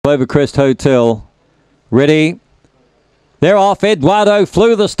Clovercrest Hotel. Ready. They're off. Eduardo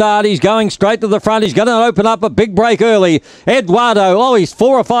flew the start. He's going straight to the front. He's going to open up a big break early. Eduardo, he's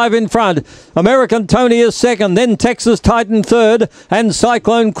 4 or 5 in front. American Tony is second. Then Texas Titan third. And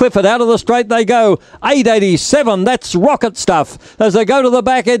Cyclone Clifford. Out of the straight they go. 8.87. That's rocket stuff. As they go to the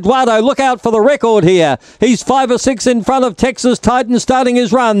back, Eduardo, look out for the record here. He's 5 or 6 in front of Texas Titan starting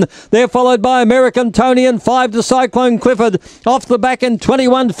his run. They're followed by American Tony and 5 to Cyclone Clifford. Off the back in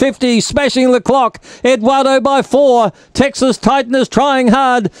 21.50. Smashing the clock. Eduardo by 4. Texas Titan is trying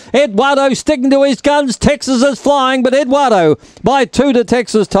hard. Eduardo sticking to his guns. Texas is flying, but Eduardo by 2 to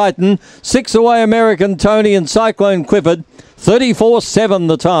Texas Titan. 6 away American Tony and Cyclone Clifford. 34.7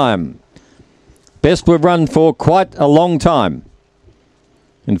 the time. Best we've run for quite a long time.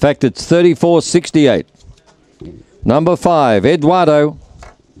 In fact, it's 34.68. Number 5, Eduardo.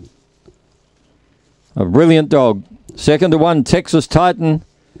 A brilliant dog. Second to 1, Texas Titan.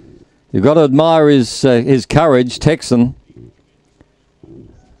 You've got to admire his courage, Texan.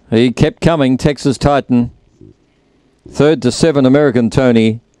 He kept coming, Texas Titan. 3rd to 7, American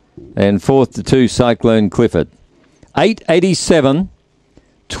Tony. And 4th to 2, Cyclone Clifford. 8.87,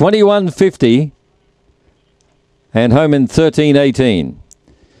 21.50, and home in 13.18.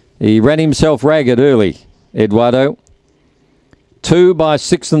 He ran himself ragged early, Eduardo. 2 by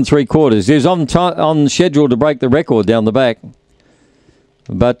 6 3/4. He was on schedule to break the record down the back.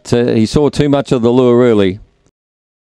 But he saw too much of the lure early.